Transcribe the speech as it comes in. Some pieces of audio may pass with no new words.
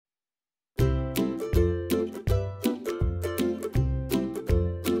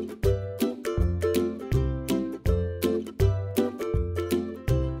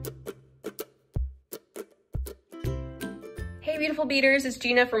beautiful beaders, it's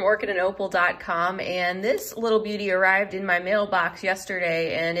Gina from orchidandopal.com, and this little beauty arrived in my mailbox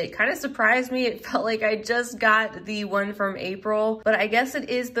yesterday and it kind of surprised me. It felt like I just got the one from April, but I guess it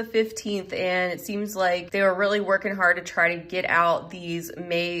is the 15th and it seems like they were really working hard to try to get out these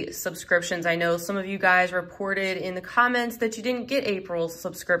May subscriptions. I know some of you guys reported in the comments that you didn't get April's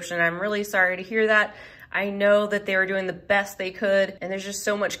subscription. I'm really sorry to hear that. I know that they were doing the best they could, and there's just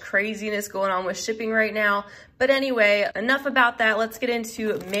so much craziness going on with shipping right now. But anyway, enough about that. Let's get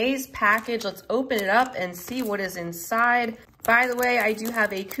into May's package. Let's open it up and see what is inside. By the way, I do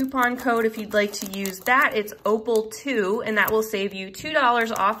have a coupon code if you'd like to use that. It's Opal2, and that will save you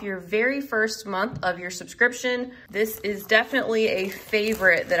 $2 off your very first month of your subscription. This is definitely a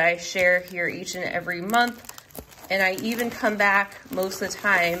favorite that I share here each and every month. And I even come back most of the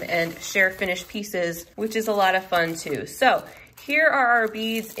time and share finished pieces, which is a lot of fun too. So here are our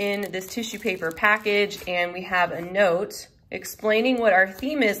beads in this tissue paper package, and we have a note explaining what our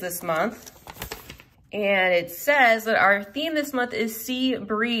theme is this month. And it says that our theme this month is Sea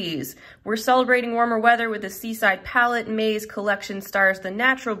Breeze. We're celebrating warmer weather with the Seaside Palette. May's collection stars the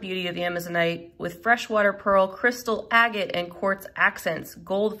natural beauty of Amazonite with freshwater pearl, crystal, agate, and quartz accents.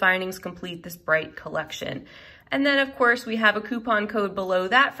 Gold findings complete this bright collection. And then, of course, we have a coupon code below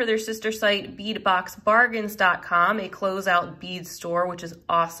that for their sister site, beadboxbargains.com, a closeout bead store, which is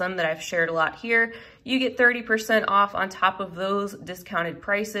awesome that I've shared a lot here. You get 30% off on top of those discounted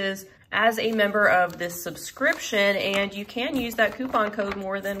prices as a member of this subscription, and you can use that coupon code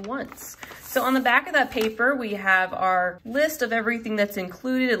more than once. So on the back of that paper, we have our list of everything that's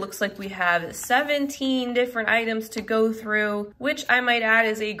included. It looks like we have 17 different items to go through, which I might add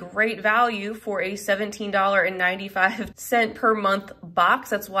is a great value for a $17.95 per month box.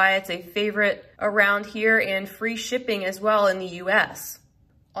 That's why it's a favorite around here, and free shipping as well in the US.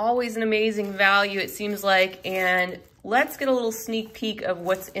 Always an amazing value, it seems like, and let's get a little sneak peek of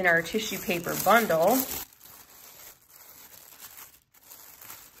what's in our tissue paper bundle.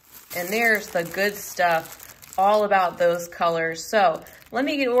 And there's the good stuff, all about those colors. So let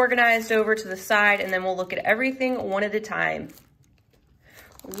me get organized over to the side and then we'll look at everything one at a time.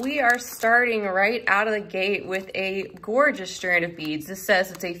 We are starting right out of the gate with a gorgeous strand of beads. This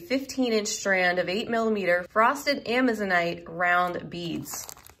says it's a 15-inch strand of 8mm frosted Amazonite round beads.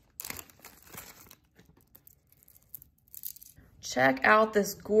 Check out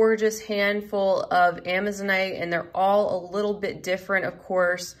this gorgeous handful of Amazonite, and they're all a little bit different, of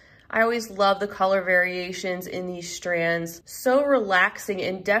course. I always love the color variations in these strands. So relaxing,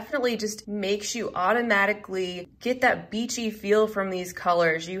 and definitely just makes you automatically get that beachy feel from these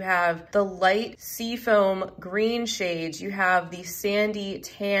colors. You have the light seafoam green shades, you have the sandy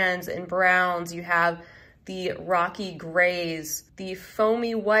tans and browns, you have the rocky grays, the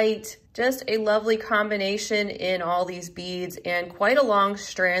foamy white, just a lovely combination in all these beads, and quite a long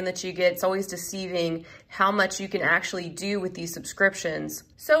strand that you get. It's always deceiving how much you can actually do with these subscriptions.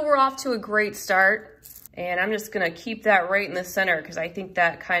 So we're off to a great start, and I'm just gonna keep that right in the center because I think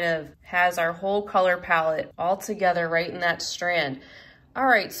that kind of has our whole color palette all together right in that strand. All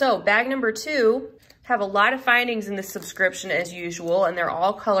right, so bag number 2. Have a lot of findings in this subscription as usual, and they're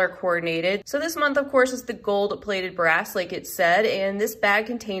all color coordinated. So this month, of course, is the gold plated brass, like it said, and this bag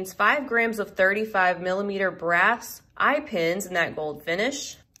contains 5 grams of 35mm brass eye pins in that gold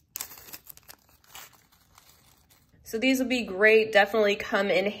finish. So these will be great, definitely come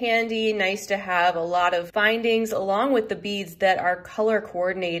in handy. Nice to have a lot of findings along with the beads that are color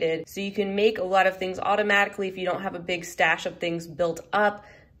coordinated. So you can make a lot of things automatically if you don't have a big stash of things built up.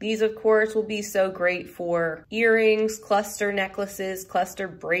 These, of course, will be so great for earrings, cluster necklaces, cluster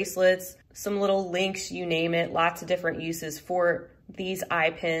bracelets, some little links, you name it. Lots of different uses for these eye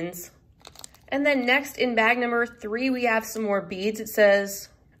pins. And then next in bag number 3, we have some more beads. It says,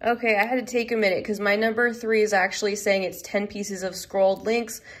 okay, I had to take a minute because my number 3 is actually saying it's 10 pieces of scrolled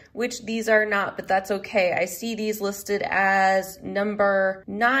links, which these are not, but that's okay. I see these listed as number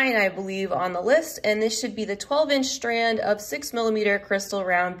 9, I believe, on the list, and this should be the 12-inch strand of 6mm crystal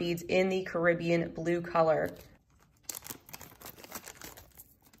round beads in the Caribbean blue color.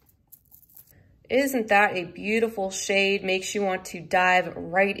 Isn't that a beautiful shade? Makes you want to dive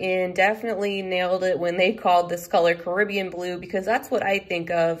right in. Definitely nailed it when they called this color Caribbean blue, because that's what I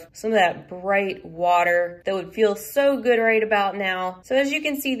think of. Some of that bright water that would feel so good right about now. So as you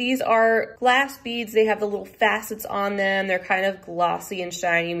can see, these are glass beads. They have the little facets on them. They're kind of glossy and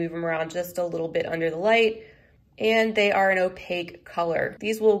shiny. Move them around just a little bit under the light. And they are an opaque color.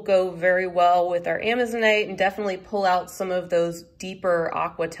 These will go very well with our Amazonite and definitely pull out some of those deeper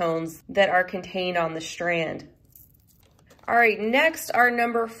aqua tones that are contained on the strand. All right, next, our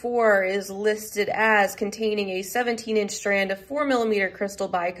number 4 is listed as containing a 17-inch strand of 4mm crystal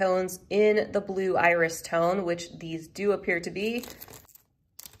bicones in the blue iris tone, which these do appear to be.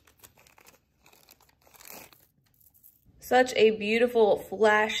 Such a beautiful,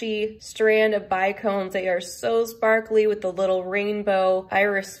 flashy strand of bicones. They are so sparkly with the little rainbow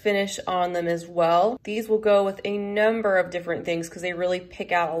iris finish on them as well. These will go with a number of different things because they really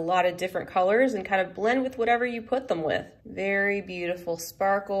pick out a lot of different colors and kind of blend with whatever you put them with. Very beautiful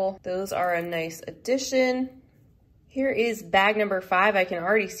sparkle. Those are a nice addition. Here is bag number 5. I can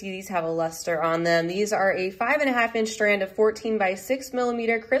already see these have a luster on them. These are a 5.5-inch strand of 14 by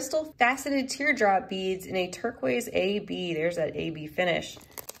 6mm crystal faceted teardrop beads in a turquoise AB. There's that AB finish.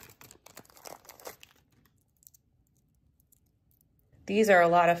 These are a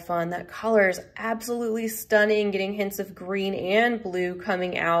lot of fun. That color is absolutely stunning, getting hints of green and blue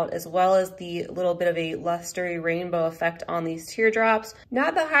coming out, as well as the little bit of a lustery rainbow effect on these teardrops.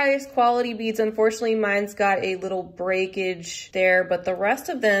 Not the highest quality beads, unfortunately. Mine's got a little breakage there, but the rest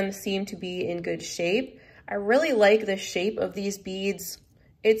of them seem to be in good shape. I really like the shape of these beads.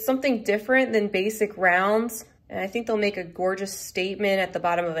 It's something different than basic rounds. And I think they'll make a gorgeous statement at the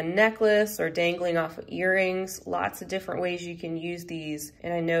bottom of a necklace or dangling off of earrings. Lots of different ways you can use these,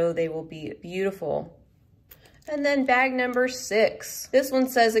 and I know they will be beautiful. And then bag number 6. This one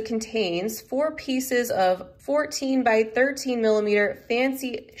says it contains 4 pieces of 14 by 13mm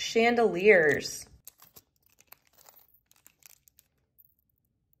fancy chandeliers.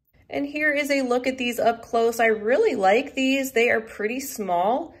 And here is a look at these up close. I really like these. They are pretty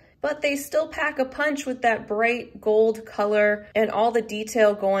small, but they still pack a punch with that bright gold color and all the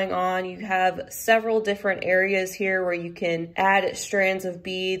detail going on. You have several different areas here where you can add strands of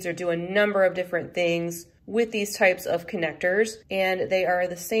beads or do a number of different things with these types of connectors, and they are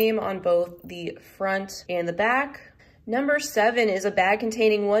the same on both the front and the back. Number 7 is a bag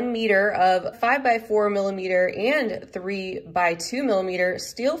containing 1 meter of 5 by 4mm and 3 by 2mm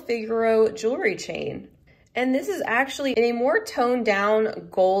steel Figaro jewelry chain. And this is actually in a more toned down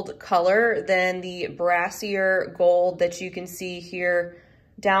gold color than the brassier gold that you can see here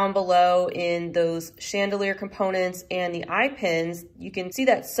down below in those chandelier components and the eye pins. You can see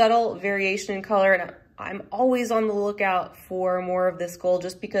that subtle variation in color, and I'm always on the lookout for more of this gold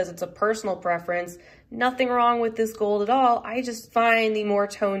just because it's a personal preference. Nothing wrong with this gold at all. I just find the more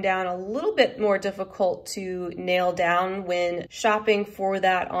toned down a little bit more difficult to nail down when shopping for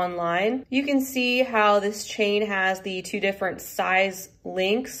that online. You can see how this chain has the 2 different size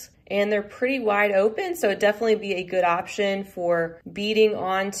links, and they're pretty wide open, so it'd definitely be a good option for beading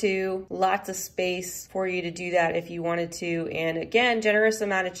onto. Lots of space for you to do that if you wanted to, and again, generous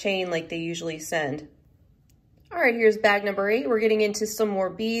amount of chain like they usually send. All right, here's bag number 8. We're getting into some more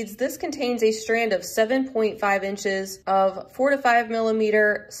beads. This contains a strand of 7.5 inches of 4 to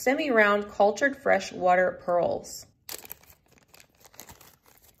 5mm semi-round cultured freshwater pearls.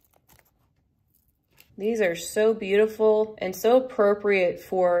 These are so beautiful and so appropriate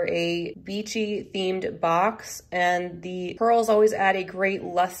for a beachy themed box, and the pearls always add a great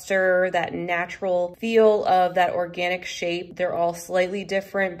luster, that natural feel of that organic shape. They're all slightly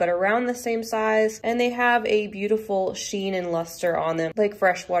different but around the same size, and they have a beautiful sheen and luster on them like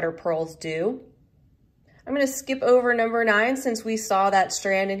freshwater pearls do. I'm going to skip over number 9 since we saw that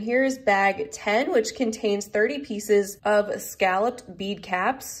strand, and here's bag 10, which contains 30 pieces of scalloped bead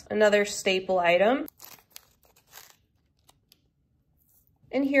caps, another staple item.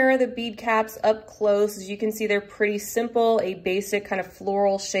 And here are the bead caps up close. As you can see, they're pretty simple, a basic kind of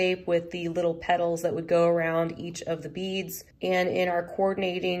floral shape with the little petals that would go around each of the beads, and in our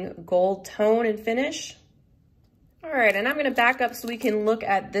coordinating gold tone and finish. All right, and I'm gonna back up so we can look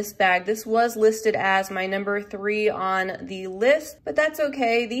at this bag. This was listed as my number 3 on the list, but that's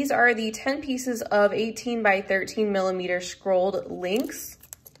okay. These are the 10 pieces of 18 by 13mm scrolled links.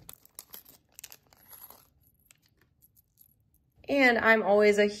 And I'm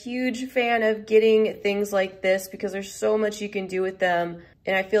always a huge fan of getting things like this because there's so much you can do with them.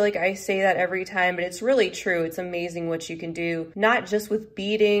 And I feel like I say that every time, but it's really true. It's amazing what you can do, not just with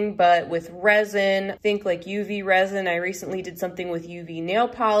beading, but with resin. Think like UV resin. I recently did something with UV nail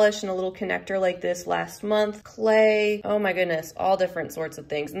polish and a little connector like this last month. Clay, oh my goodness, all different sorts of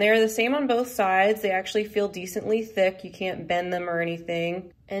things. And they're the same on both sides. They actually feel decently thick. You can't bend them or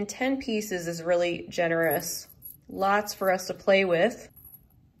anything. And 10 pieces is really generous. Lots for us to play with.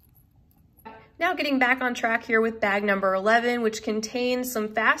 Now getting back on track here with bag number 11, which contains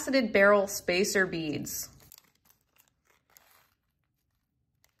some faceted barrel spacer beads.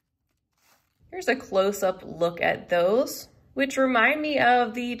 Here's a close-up look at those. which remind me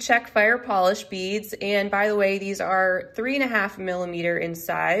of the Czech fire polish beads. And by the way, these are 3.5mm in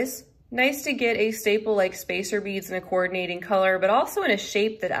size. Nice to get a staple like spacer beads in a coordinating color, but also in a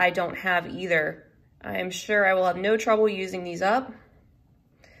shape that I don't have either. I am sure I will have no trouble using these up.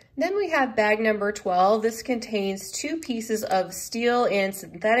 Then we have bag number 12. This contains 2 pieces of steel and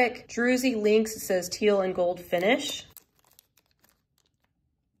synthetic druzy links. It says teal and gold finish.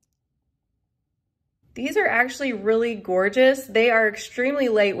 These are actually really gorgeous. They are extremely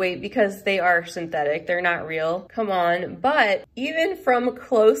lightweight because they are synthetic. They're not real. Come on. But even from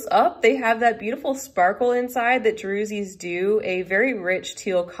close up, they have that beautiful sparkle inside that druzys do, a very rich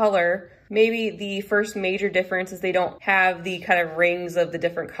teal color. Maybe the first major difference is they don't have the kind of rings of the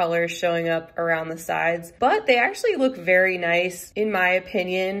different colors showing up around the sides, but they actually look very nice, in my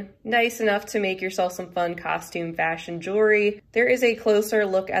opinion. Nice enough to make yourself some fun costume fashion jewelry. There is a closer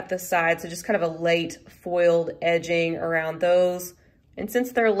look at the sides, so just kind of a light foiled edging around those. And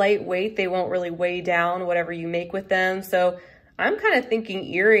since they're lightweight, they won't really weigh down whatever you make with them. So I'm kind of thinking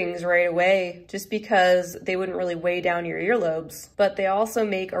earrings right away, just because they wouldn't really weigh down your earlobes, but they also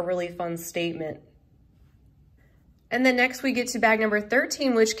make a really fun statement. And then next we get to bag number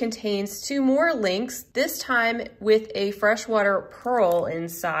 13, which contains 2 more links, this time with a freshwater pearl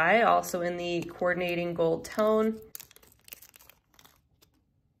inside, also in the coordinating gold tone.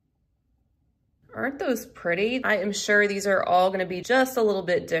 Aren't those pretty? I am sure these are all going to be just a little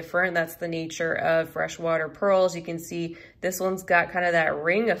bit different. That's the nature of freshwater pearls. You can see this one's got kind of that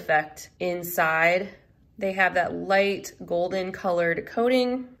ring effect inside. They have that light golden colored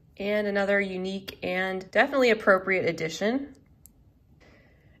coating, and another unique and definitely appropriate addition.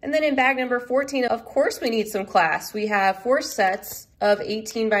 And then in bag number 14, of course we need some class. We have 4 sets of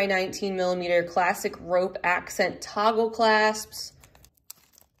 18 by 19mm classic rope accent toggle clasps.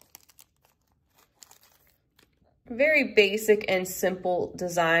 Very basic and simple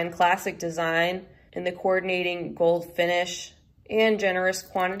design, classic design in the coordinating gold finish, and generous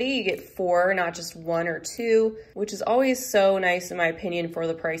quantity. You get 4, not just 1 or 2, which is always so nice in my opinion for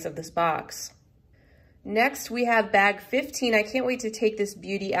the price of this box. Next we have bag 15. I can't wait to take this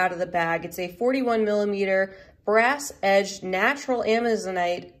beauty out of the bag. It's a 41mm brass edged natural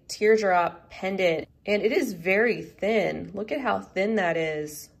Amazonite teardrop pendant, and it is very thin. Look at how thin that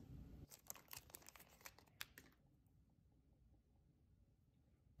is.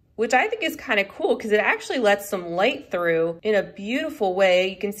 Which I think is kind of cool because it actually lets some light through in a beautiful way.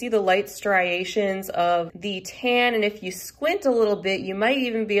 You can see the light striations of the tan, and if you squint a little bit, you might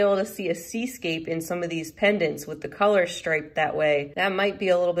even be able to see a seascape in some of these pendants with the color striped that way. That might be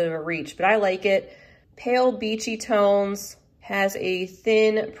a little bit of a reach, but I like it. Pale beachy tones, has a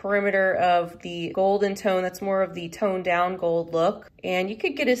thin perimeter of the golden tone. That's more of the toned down gold look. And you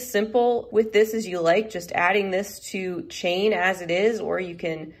could get as simple with this as you like, just adding this to chain as it is, or you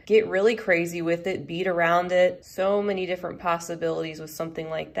can get really crazy with it, bead around it. So many different possibilities with something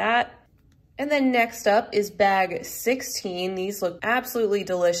like that. And then next up is bag 16. These look absolutely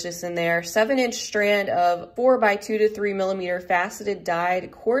delicious in there. 7-inch strand of 4 by 2 to 3mm faceted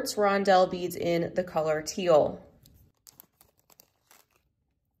dyed quartz rondelle beads in the color teal.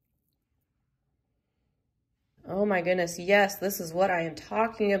 Oh my goodness, yes, this is what I am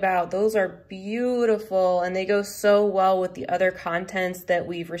talking about. Those are beautiful, and they go so well with the other contents that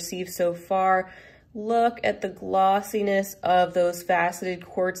we've received so far. Look at the glossiness of those faceted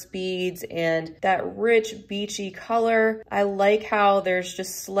quartz beads and that rich beachy color. I like how there's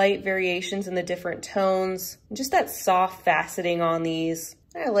just slight variations in the different tones. Just that soft faceting on these.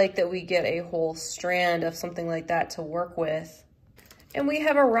 I like that we get a whole strand of something like that to work with. And we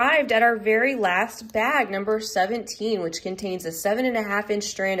have arrived at our very last bag, number 17, which contains a 7.5-inch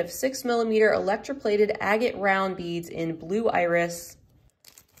strand of 6mm electroplated agate round beads in blue iris.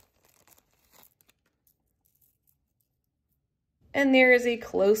 And there is a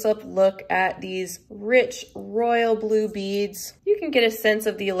close-up look at these rich royal blue beads. You can get a sense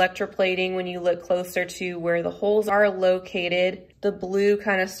of the electroplating when you look closer to where the holes are located. The blue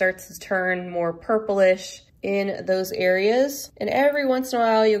kind of starts to turn more purplish in those areas, and every once in a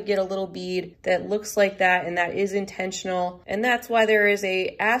while you'll get a little bead that looks like that, and that is intentional, and that's why there is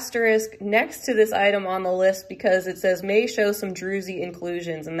a asterisk next to this item on the list, because it says may show some druzy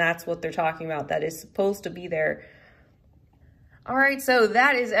inclusions, and that's what they're talking about. That is supposed to be there. All right, so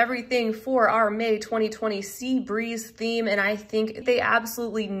that is everything for our May 2020 Sea Breeze theme, and I think they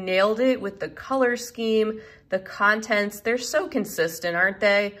absolutely nailed it with the color scheme, the contents. They're so consistent, aren't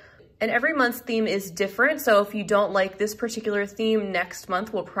they? And every month's theme is different, so if you don't like this particular theme, next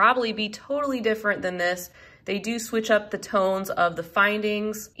month will probably be totally different than this. They do switch up the tones of the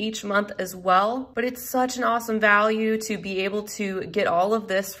findings each month as well, but it's such an awesome value to be able to get all of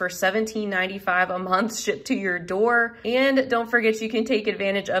this for $17.95 a month shipped to your door. And don't forget, you can take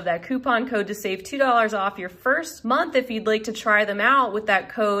advantage of that coupon code to save $2 off your first month if you'd like to try them out with that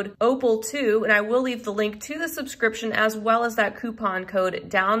code OPAL2, and I will leave the link to the subscription as well as that coupon code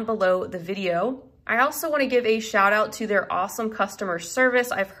down below the video. I also want to give a shout out to their awesome customer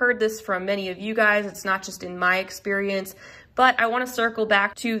service. I've heard this from many of you guys. It's not just in my experience, but I want to circle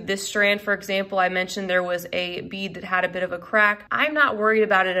back to this strand. For example, I mentioned there was a bead that had a bit of a crack. I'm not worried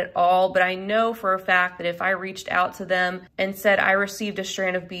about it at all, but I know for a fact that if I reached out to them and said I received a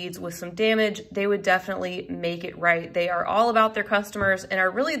strand of beads with some damage, they would definitely make it right. They are all about their customers and are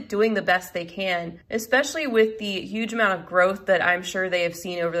really doing the best they can, especially with the huge amount of growth that I'm sure they have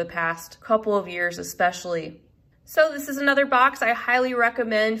seen over the past couple of years especially. So this is another box I highly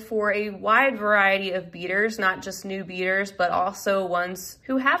recommend for a wide variety of beaders, not just new beaders, but also ones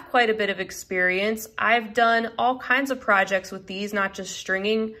who have quite a bit of experience. I've done all kinds of projects with these, not just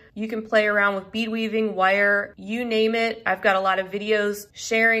stringing. You can play around with bead weaving, wire, you name it. I've got a lot of videos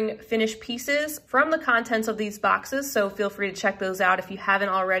sharing finished pieces from the contents of these boxes, so feel free to check those out if you haven't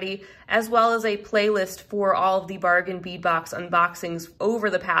already, as well as a playlist for all of the bargain bead box unboxings over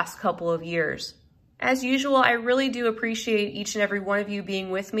the past couple of years. As usual, I really do appreciate each and every one of you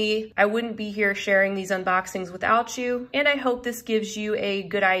being with me. I wouldn't be here sharing these unboxings without you, and I hope this gives you a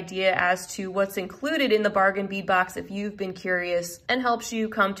good idea as to what's included in the bargain bead box if you've been curious, and helps you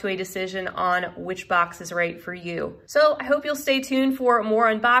come to a decision on which box is right for you. So I hope you'll stay tuned for more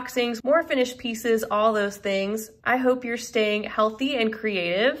unboxings, more finished pieces, all those things. I hope you're staying healthy and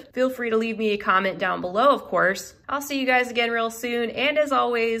creative. Feel free to leave me a comment down below, of course. I'll see you guys again real soon, and as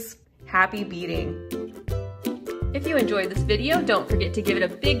always, happy beading. If you enjoyed this video, don't forget to give it a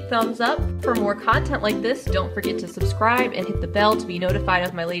big thumbs up. For more content like this, don't forget to subscribe and hit the bell to be notified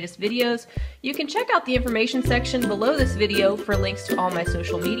of my latest videos. You can check out the information section below this video for links to all my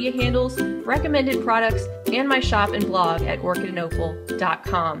social media handles, recommended products, and my shop and blog at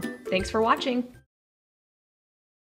orchidandopal.com. Thanks for watching.